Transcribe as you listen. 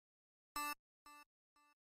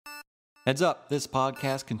Heads up, this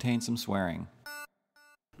podcast contains some swearing.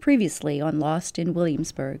 Previously on Lost in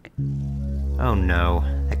Williamsburg. Oh no,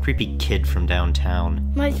 that creepy kid from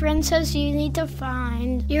downtown. My friend says you need to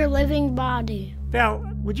find your living body. Val,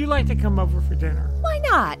 would you like to come over for dinner? Why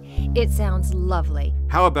not? It sounds lovely.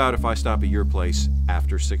 How about if I stop at your place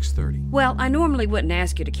after 6:30? Well, I normally wouldn't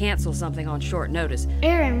ask you to cancel something on short notice.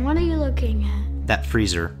 Aaron, what are you looking at? That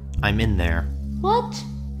freezer. I'm in there. What?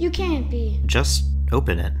 You can't be. Just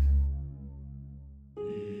open it.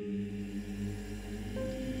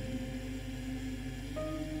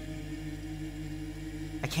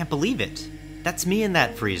 I can't believe it. That's me in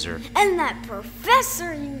that freezer. And that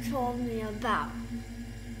professor you told me about.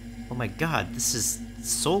 Oh my god, this is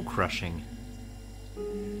soul-crushing.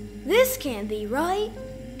 This can't be right.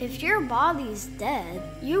 If your body's dead,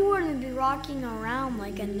 you wouldn't be rocking around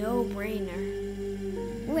like a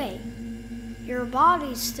no-brainer. Wait, your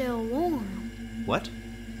body's still warm. What?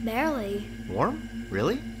 Barely. Warm?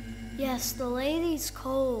 Really? Yes, the lady's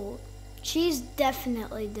cold. She's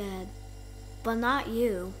definitely dead. But not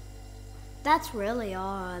you. That's really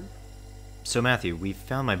odd. So Matthew, we've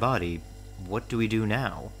found my body. What do we do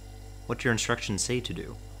now? What do your instructions say to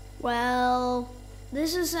do? Well,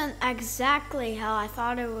 this isn't exactly how I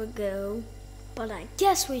thought it would go, but I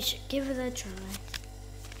guess we should give it a try.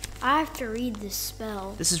 I have to read this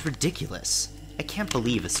spell. This is ridiculous. I can't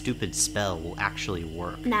believe a stupid spell will actually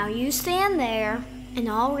work. Now you stand there, and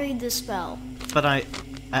I'll read the spell. But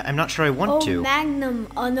I'm not sure I want to. O magnum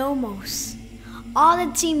anomos,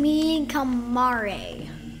 auditi me camare,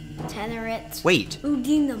 tenerit Wait.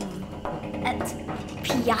 udinum, et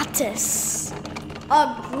piatis,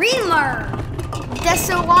 agrimer,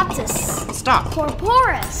 desolatus, Stop.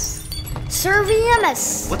 corporis,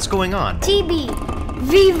 serviamus, What's going on? tibi,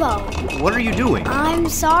 vivo. What are you doing? I'm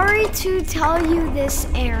sorry to tell you this,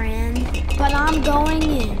 Aaron, but I'm going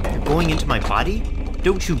in. You're going into my body?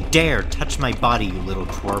 Don't you dare touch my body, you little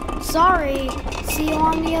twerp. Sorry. See you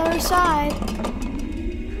on the other side.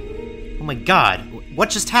 Oh my god, what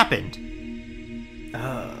just happened?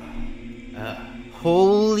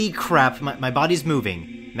 Holy crap, my body's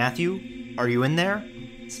moving. Matthew, are you in there?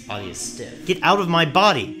 This body is stiff. Get out of my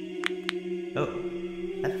body! Oh,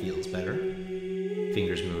 that feels better.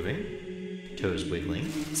 Fingers moving. Toes wiggling.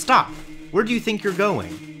 Stop! Where do you think you're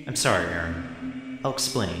going? I'm sorry, Aaron. I'll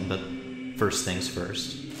explain, but first things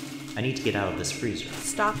first. I need to get out of this freezer.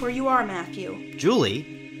 Stop where you are, Matthew.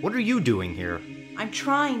 Julie, what are you doing here? I'm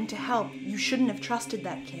trying to help. You shouldn't have trusted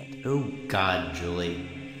that kid. Oh god, Julie.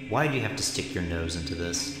 Why do you have to stick your nose into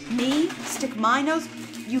this? Me? Stick my nose?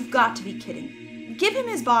 You've got to be kidding. Give him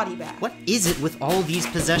his body back. What is it with all these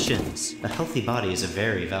possessions? A healthy body is a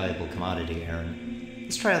very valuable commodity, Aaron.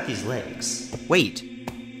 Let's try out these legs. Wait.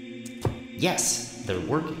 Yes, they're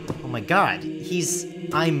working. Oh my god,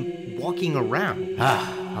 I'm walking around.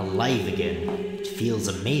 Alive again. It feels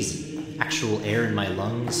amazing. Actual air in my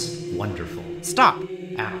lungs. Wonderful. Stop!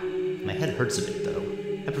 Ow. My head hurts a bit, though.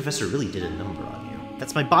 That professor really did a number on you.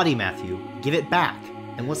 That's my body, Matthew. Give it back.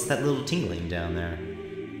 And what's that little tingling down there?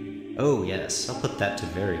 Oh, yes. I'll put that to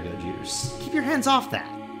very good use. Keep your hands off that.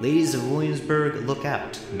 Ladies of Williamsburg, look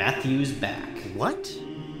out. Matthew's back. What?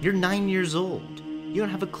 You're 9 years old. You don't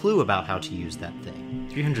have a clue about how to use that thing.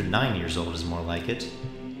 309 years old is more like it.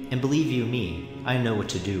 And believe you me, I know what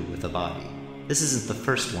to do with a body. This isn't the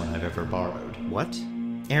first one I've ever borrowed. What?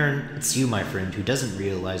 Aaron, it's you, my friend, who doesn't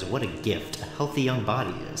realize what a gift a healthy young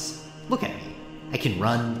body is. Look at me. I can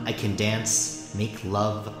run, I can dance, make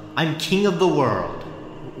love. I'm king of the world.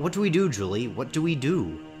 What do we do, Julie? What do we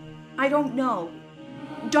do? I don't know.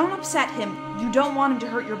 Don't upset him. You don't want him to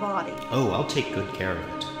hurt your body. Oh, I'll take good care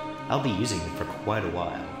of it. I'll be using it for quite a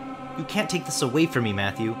while. You can't take this away from me,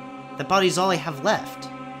 Matthew. That body's all I have left.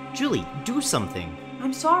 Julie, do something.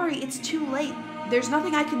 I'm sorry, it's too late. There's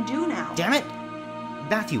nothing I can do now. Damn it!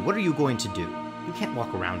 Matthew, what are you going to do? You can't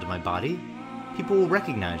walk around in my body. People will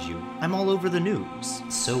recognize you. I'm all over the news.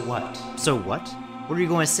 So what? So what? What are you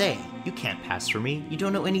going to say? You can't pass for me. You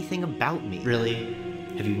don't know anything about me. Really?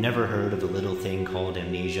 Have you never heard of a little thing called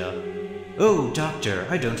amnesia? Oh, doctor,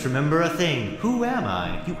 I don't remember a thing. Who am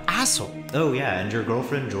I? You asshole. Oh yeah, and your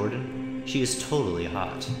girlfriend, Jordan? She is totally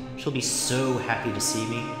hot. She'll be so happy to see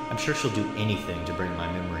me. I'm sure she'll do anything to bring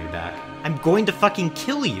my memory back. I'm going to fucking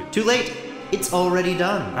kill you. Too late. It's already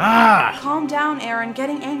done. Ah! Calm down, Aaron.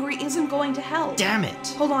 Getting angry isn't going to help. Damn it.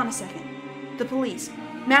 Hold on a second. The police.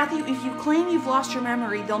 Matthew, if you claim you've lost your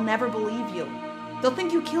memory, they'll never believe you. They'll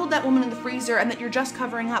think you killed that woman in the freezer and that you're just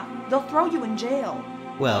covering up. They'll throw you in jail.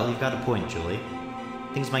 Well, you've got a point, Julie.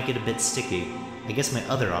 Things might get a bit sticky. I guess my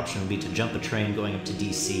other option would be to jump a train going up to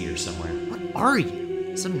DC or somewhere. What are you?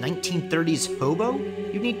 Some 1930s hobo?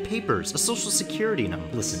 You need papers, a social security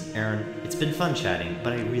number. Listen, Aaron, it's been fun chatting,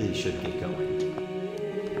 but I really should get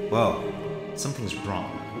going. Whoa, something's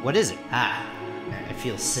wrong. What is it? I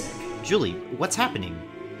feel sick. Julie, what's happening?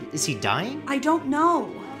 Is he dying? I don't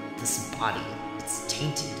know. This body, it's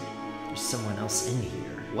tainted. There's someone else in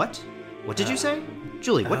here. What? What did you say?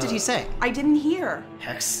 Julie, what did he say? I didn't hear.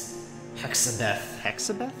 Hexabeth.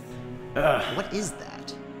 Hexabeth? What is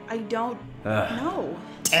that? I don't know.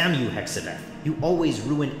 Damn you, Hexabeth. You always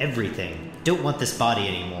ruin everything. Don't want this body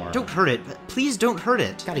anymore. Don't hurt it. Please don't hurt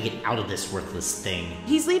it. Gotta get out of this worthless thing.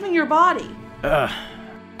 He's leaving your body.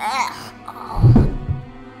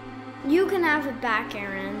 You can have it back,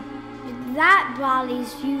 Aaron. That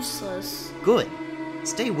body's useless. Good.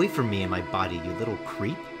 Stay away from me and my body, you little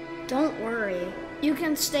creep. Don't worry. You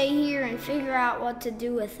can stay here and figure out what to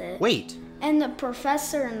do with it. Wait. And the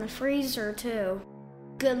professor in the freezer, too.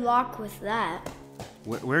 Good luck with that.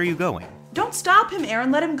 Where are you going? Don't stop him,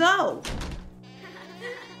 Aaron. Let him go.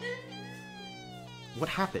 What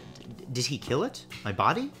happened? Did he kill it? My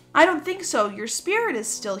body? I don't think so. Your spirit is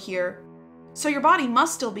still here. So your body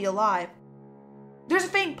must still be alive. There's a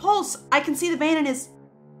faint pulse. I can see the vein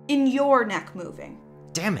in your neck moving.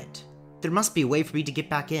 Damn it. There must be a way for me to get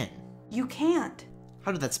back in. You can't.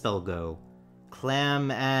 How did that spell go?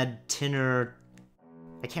 Clam, add, tinner...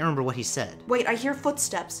 I can't remember what he said. Wait, I hear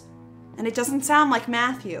footsteps. And it doesn't sound like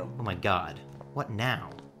Matthew. Oh my god. What now?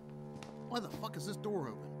 Why the fuck is this door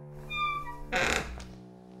open?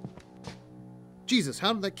 Jesus,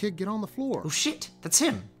 how did that kid get on the floor? Oh shit, that's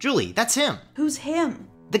him. Julie, that's him. Who's him?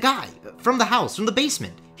 The guy, from the house, from the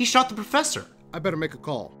basement. He shot the professor. I better make a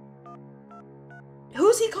call.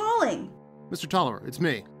 Who's he calling? Mr. Tolliver, it's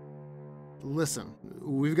me. Listen,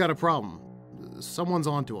 we've got a problem. Someone's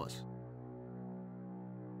on to us.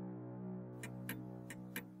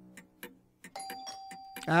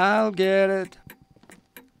 I'll get it.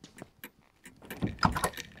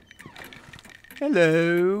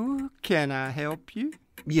 Hello, can I help you?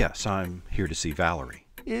 Yes, I'm here to see Valerie.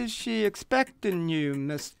 Is she expecting you,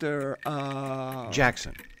 Mr.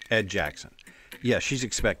 Jackson. Ed Jackson. Yes, she's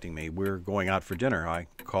expecting me. We're going out for dinner. I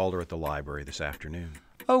called her at the library this afternoon.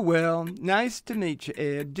 Oh, well, nice to meet you,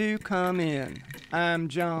 Ed. Do come in. I'm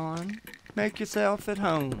John. Make yourself at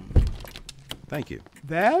home. Thank you.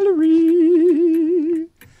 Valerie!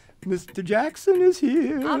 Mr. Jackson is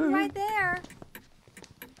here. I'm right there.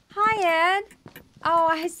 Hi, Ed. Oh,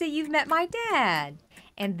 I see you've met my dad.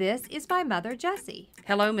 And this is my mother, Jessie.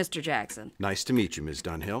 Hello, Mr. Jackson. Nice to meet you, Ms.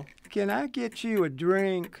 Dunhill. Can I get you a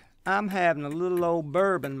drink? I'm having a little old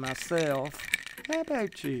bourbon myself. How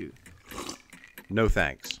about you? No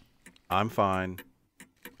thanks. I'm fine.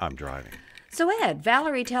 I'm driving. So, Ed,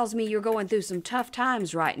 Valerie tells me you're going through some tough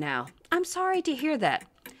times right now. I'm sorry to hear that.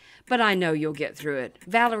 But I know you'll get through it.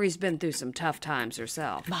 Valerie's been through some tough times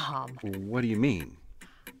herself. Mom. What do you mean?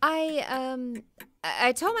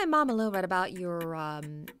 I told my mom a little bit about your,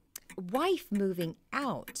 wife moving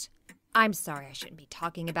out. I'm sorry I shouldn't be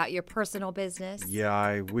talking about your personal business. Yeah,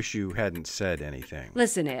 I wish you hadn't said anything.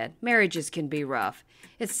 Listen, Ed, marriages can be rough.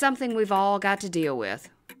 It's something we've all got to deal with.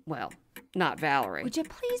 Well, not Valerie. Would you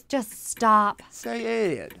please just stop?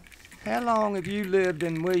 Say, Ed, how long have you lived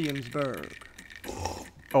in Williamsburg?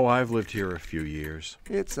 Oh, I've lived here a few years.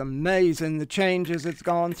 It's amazing the changes it's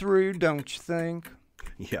gone through, don't you think?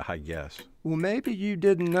 Yeah, I guess. Well, maybe you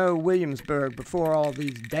didn't know Williamsburg before all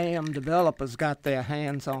these damn developers got their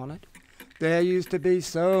hands on it. There used to be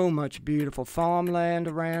so much beautiful farmland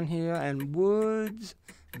around here and woods.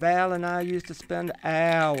 Val and I used to spend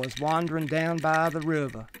hours wandering down by the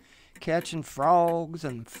river, catching frogs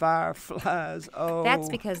and fireflies. Oh, That's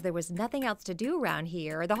because there was nothing else to do around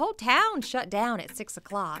here. The whole town shut down at 6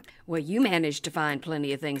 o'clock. Well, you managed to find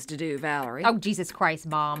plenty of things to do, Valerie. Oh, Jesus Christ,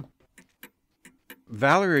 Mom.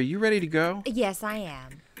 Valerie, are you ready to go? Yes, I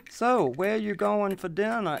am. So, where you going for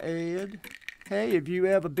dinner, Ed? Hey, have you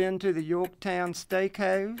ever been to the Yorktown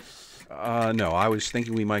Steakhouse? No, I was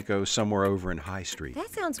thinking we might go somewhere over in High Street. That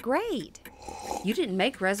sounds great. You didn't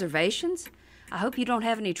make reservations? I hope you don't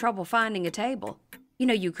have any trouble finding a table. You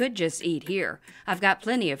know, you could just eat here. I've got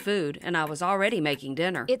plenty of food, and I was already making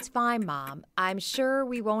dinner. It's fine, Mom. I'm sure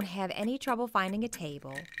we won't have any trouble finding a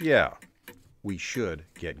table. Yeah, we should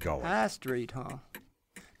get going. High Street, huh?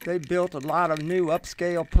 They built a lot of new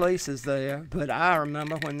upscale places there, but I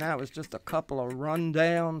remember when that was just a couple of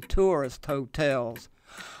run-down tourist hotels.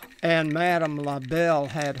 And Madame LaBelle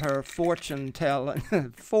had her fortune-telling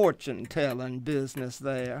business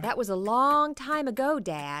there. That was a long time ago,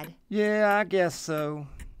 Dad. Yeah, I guess so.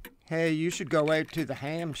 Hey, you should go out to the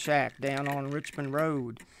Ham Shack down on Richmond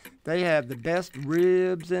Road. They have the best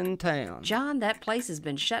ribs in town. John, that place has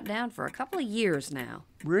been shut down for a couple of years now.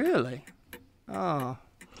 Really? Oh.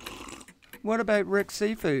 What about Rick's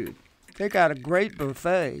Seafood? They got a great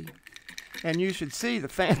buffet. And you should see the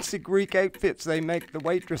fancy Greek outfits they make the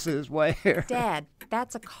waitresses wear. Dad,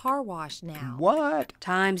 that's a car wash now. What?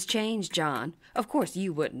 Times change, John. Of course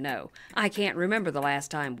you wouldn't know. I can't remember the last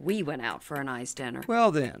time we went out for a nice dinner. Well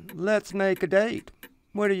then, let's make a date.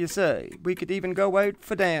 What do you say? We could even go out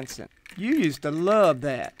for dancing. You used to love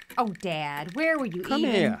that. Oh, Dad, where were you Come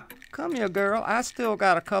here. Come here, girl. I still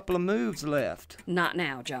got a couple of moves left. Not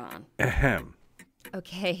now, John. Ahem.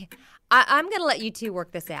 Okay, I'm going to let you two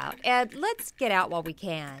work this out. Ed, let's get out while we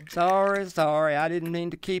can. Sorry. I didn't mean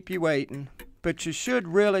to keep you waiting. But you should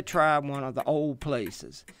really try one of the old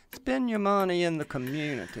places. Spend your money in the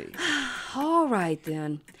community. All right,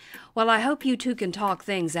 then. Well, I hope you two can talk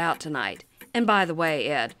things out tonight. And by the way,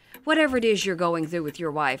 Ed, whatever it is you're going through with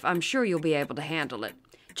your wife, I'm sure you'll be able to handle it.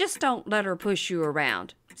 Just don't let her push you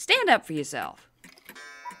around. Stand up for yourself.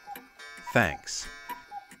 Thanks.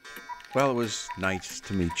 Well, it was nice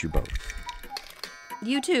to meet you both.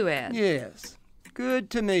 You too, Ed. Yes. Good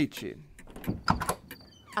to meet you.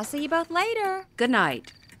 I'll see you both later. Good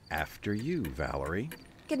night. After you, Valerie.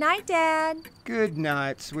 Good night, Dad. Good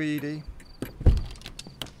night, sweetie.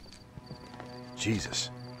 Jesus,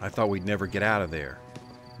 I thought we'd never get out of there.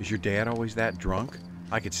 Is your dad always that drunk?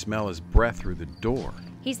 I could smell his breath through the door.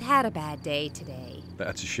 He's had a bad day today.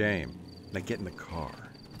 That's a shame. Now get in the car.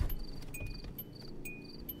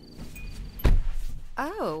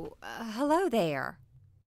 Oh, hello there.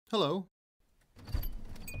 Hello.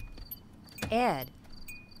 Ed,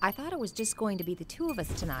 I thought it was just going to be the two of us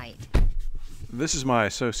tonight. This is my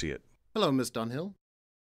associate. Hello, Miss Dunhill.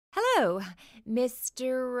 Hello,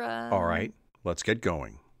 Mr. All right, let's get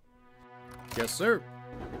going. Yes, sir.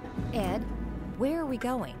 Ed, where are we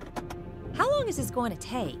going? How long is this going to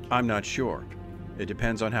take? I'm not sure. It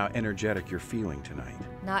depends on how energetic you're feeling tonight.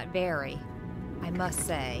 Not very, I must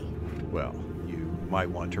say. Well, you might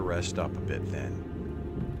want to rest up a bit then.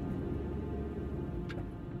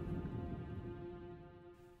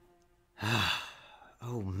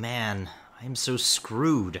 Oh man, I am so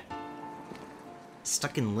screwed.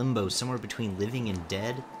 Stuck in limbo somewhere between living and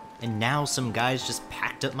dead, and now some guys just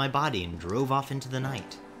packed up my body and drove off into the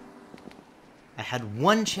night. I had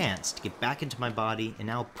one chance to get back into my body, and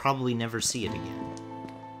now I'll probably never see it again.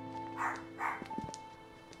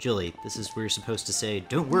 Julie, this is where you're supposed to say,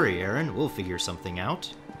 "Don't worry, Aaron, we'll figure something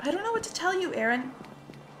out." I don't know what to tell you, Aaron.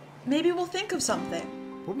 Maybe we'll think of something.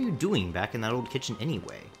 What were you doing back in that old kitchen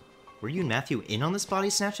anyway? Were you and Matthew in on this body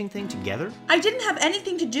snatching thing together? I didn't have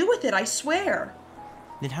anything to do with it, I swear.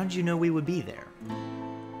 Then how did you know we would be there?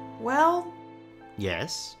 Well...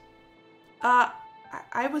 Yes? I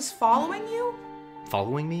was following you?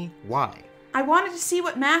 Following me? Why? I wanted to see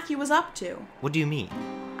what Matthew was up to. What do you mean?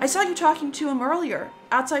 I saw you talking to him earlier,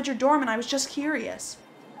 outside your dorm, and I was just curious.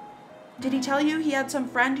 Did he tell you he had some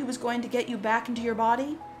friend who was going to get you back into your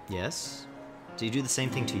body? Yes? Did he do the same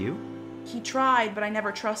thing to you? He tried, but I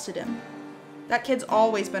never trusted him. That kid's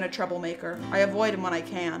always been a troublemaker. I avoid him when I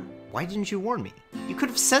can. Why didn't you warn me? You could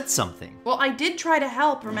have said something. Well, I did try to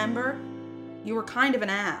help, remember? You were kind of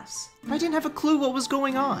an ass. I didn't have a clue what was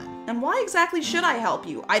going on. And why exactly should I help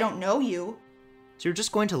you? I don't know you. So you're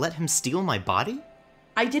just going to let him steal my body?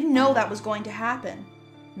 I didn't know that was going to happen.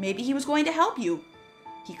 Maybe he was going to help you.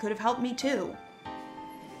 He could have helped me too.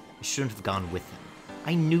 I shouldn't have gone with him.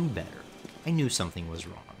 I knew better. I knew something was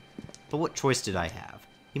wrong. But what choice did I have?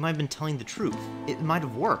 He might have been telling the truth. It might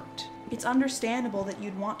have worked. It's understandable that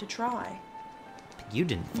you'd want to try. But you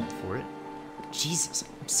didn't fall for it. Jesus,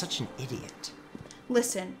 I'm such an idiot.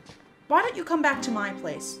 Listen, why don't you come back to my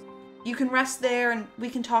place? You can rest there and we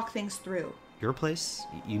can talk things through. Your place?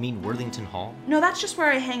 You mean Worthington Hall? No, that's just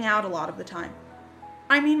where I hang out a lot of the time.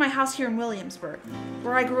 I mean my house here in Williamsburg,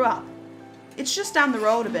 where I grew up. It's just down the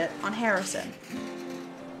road a bit, on Harrison.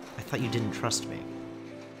 I thought you didn't trust me.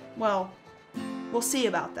 Well, we'll see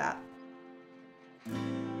about that.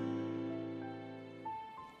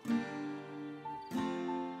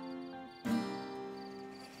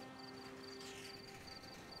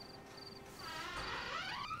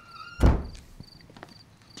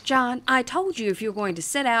 John, I told you if you're going to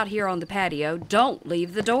sit out here on the patio, don't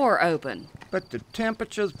leave the door open. But the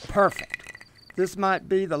temperature's perfect. This might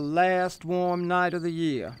be the last warm night of the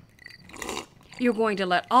year. You're going to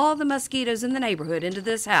let all the mosquitoes in the neighborhood into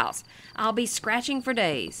this house. I'll be scratching for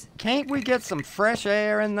days. Can't we get some fresh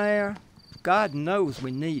air in there? God knows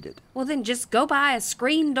we need it. Well, then just go buy a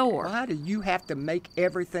screen door. Why do you have to make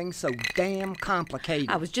everything so damn complicated?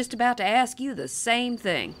 I was just about to ask you the same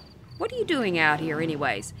thing. What are you doing out here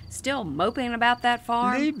anyways? Still moping about that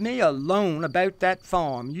farm? Leave me alone about that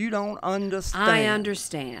farm. You don't understand. I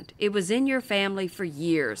understand. It was in your family for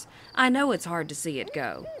years. I know it's hard to see it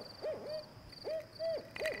go.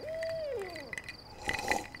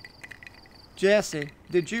 Jessie,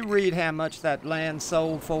 did you read how much that land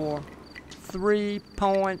sold for?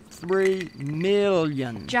 $3.3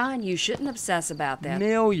 million. John, you shouldn't obsess about that.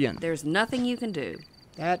 Million. There's nothing you can do.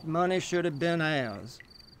 That money should have been ours.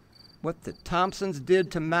 What the Thompsons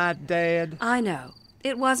did to my dad. I know.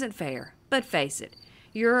 It wasn't fair. But face it,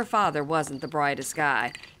 your father wasn't the brightest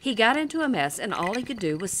guy. He got into a mess and all he could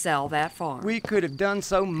do was sell that farm. We could have done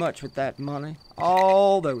so much with that money.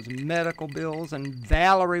 All those medical bills, and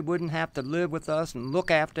Valerie wouldn't have to live with us and look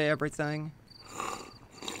after everything.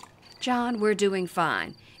 John, we're doing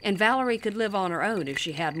fine. And Valerie could live on her own if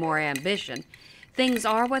she had more ambition. Things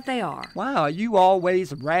are what they are. Why are you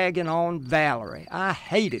always ragging on Valerie? I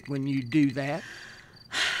hate it when you do that.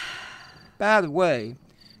 By the way,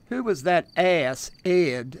 who was that ass,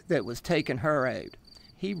 Ed, that was taking her out?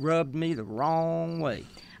 He rubbed me the wrong way.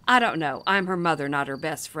 I don't know. I'm her mother, not her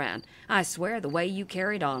best friend. I swear the way you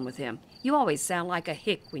carried on with him. You always sound like a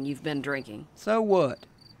hick when you've been drinking. So what?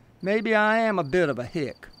 Maybe I am a bit of a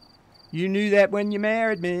hick. You knew that when you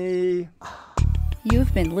married me.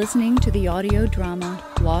 You've been listening to the audio drama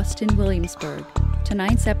Lost in Williamsburg.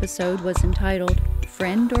 Tonight's episode was entitled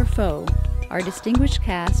Friend or Foe. Our distinguished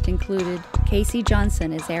cast included Casey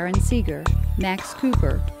Johnson as Aaron Seeger, Max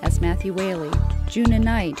Cooper as Matthew Whaley, Juna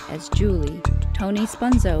Knight as Julie, Tony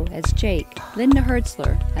Spunzo as Jake, Linda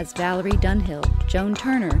Hertzler as Valerie Dunhill, Joan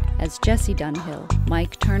Turner as Jessie Dunhill,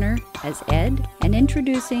 Mike Turner as Ed, and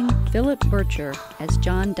introducing Phillip Burcher as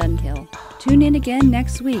John Dunhill. Tune in again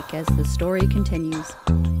next week as the story continues.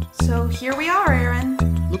 So here we are, Aaron.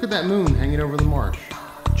 Look at that moon hanging over the marsh.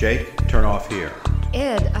 Jake, turn off here.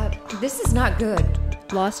 Ed, this is not good.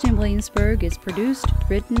 Lost in Williamsburg is produced,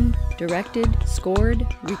 written, directed, scored,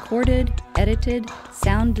 recorded, edited,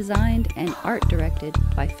 sound designed, and art directed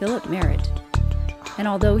by Phillip Merritt. And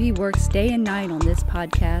although he works day and night on this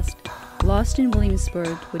podcast, Lost in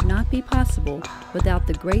Williamsburg would not be possible without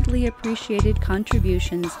the greatly appreciated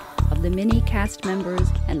contributions of the many cast members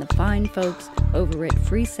and the fine folks over at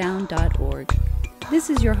freesound.org. This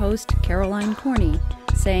is your host, Caroline Corney,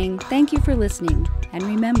 saying thank you for listening, and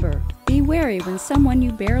remember, be wary when someone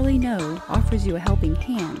you barely know offers you a helping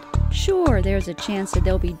hand. Sure, there's a chance that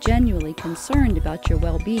they'll be genuinely concerned about your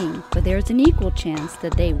well-being, but there's an equal chance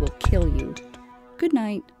that they will kill you. Good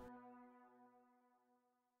night.